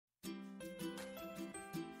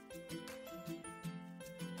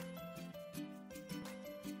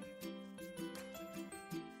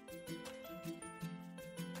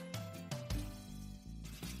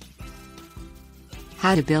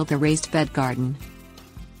How to build a raised bed garden.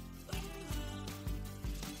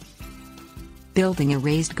 Building a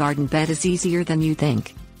raised garden bed is easier than you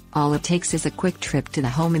think. All it takes is a quick trip to the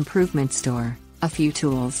home improvement store, a few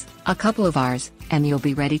tools, a couple of hours, and you'll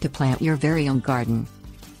be ready to plant your very own garden.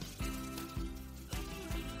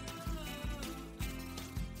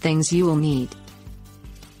 Things you will need: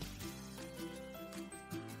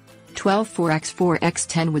 12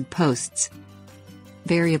 4x4x10 wood posts,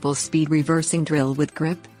 variable speed reversing drill with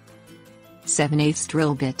grip, 7/8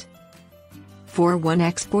 drill bit, 4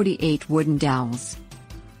 1x48 wooden dowels,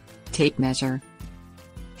 tape measure,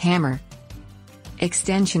 hammer,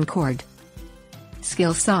 extension cord,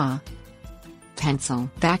 skill saw, pencil,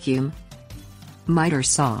 vacuum, miter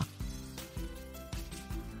saw.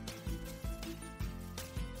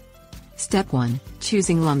 Step 1.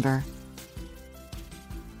 Choosing lumber.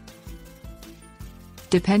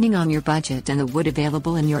 Depending on your budget and the wood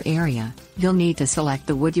available in your area, you'll need to select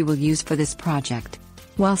the wood you will use for this project.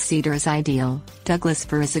 While cedar is ideal, Douglas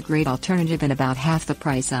fir is a great alternative and about half the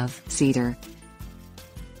price of cedar.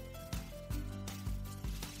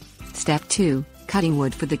 Step 2. Cutting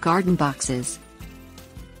wood for the garden boxes.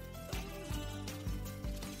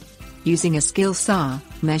 Using a skill saw,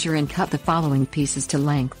 measure and cut the following pieces to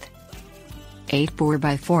length: 8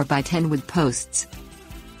 4x4x10 wood posts,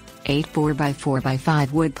 8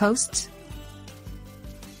 4x4x5 wood posts.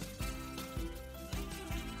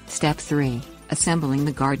 Step 3. Assembling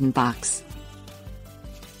the garden box.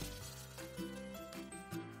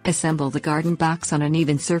 Assemble the garden box on an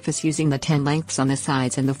even surface using the 10 lengths on the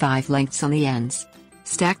sides and the 5 lengths on the ends.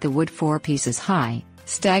 Stack the wood 4 pieces high,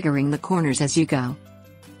 staggering the corners as you go.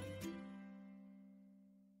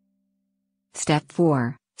 Step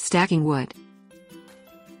 4. Stacking wood.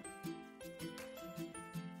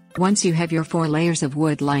 Once you have your 4 layers of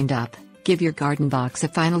wood lined up, give your garden box a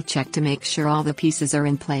final check to make sure all the pieces are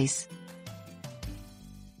in place.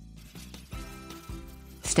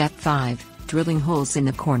 Step 5. Drilling holes in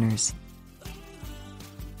the corners.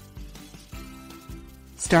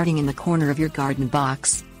 Starting in the corner of your garden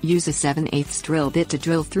box, use a 7/8 drill bit to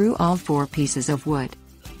drill through all 4 pieces of wood.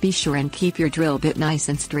 Be sure and keep your drill bit nice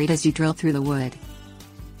and straight as you drill through the wood.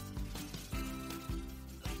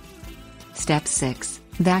 Step 6.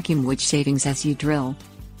 Vacuum wood shavings as you drill.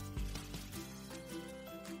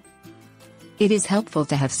 It is helpful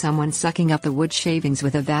to have someone sucking up the wood shavings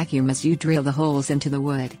with a vacuum as you drill the holes into the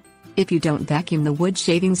wood. If you don't vacuum the wood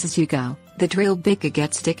shavings as you go, the drill bit could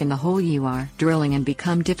get stuck in the hole you are drilling and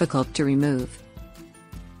become difficult to remove.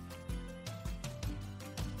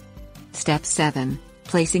 Step 7.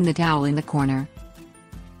 Placing the dowel in the corner.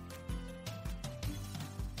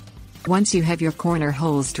 Once you have your corner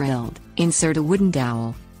holes drilled, insert a wooden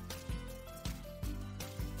dowel.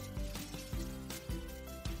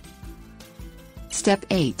 Step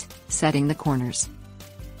 8. Setting the corners.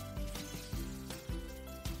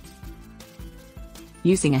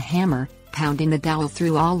 Using a hammer, pounding the dowel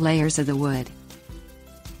through all layers of the wood.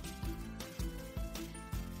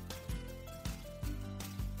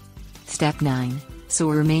 Step 9. Sew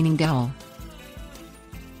remaining dowel.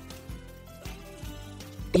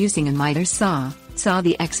 Using a miter saw, saw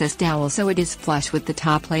the excess dowel so it is flush with the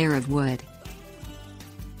top layer of wood.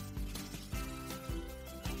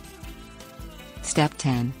 Step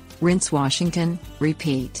 10. Rinse Washington,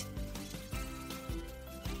 repeat.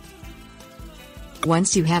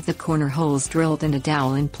 Once you have the corner holes drilled and a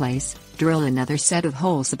dowel in place, drill another set of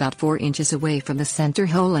holes about 4 inches away from the center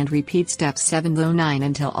hole and repeat steps 7 to 9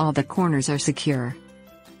 until all the corners are secure.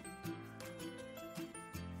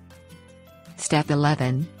 Step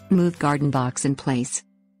 11. Move garden box in place.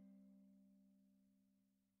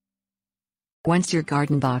 Once your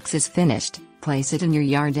garden box is finished, place it in your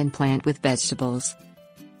yard and plant with vegetables.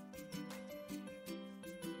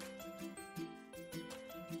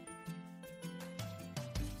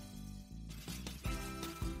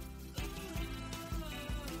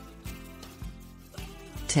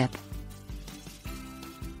 Tip: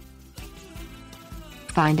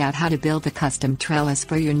 find out how to build a custom trellis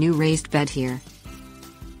for your new raised bed here.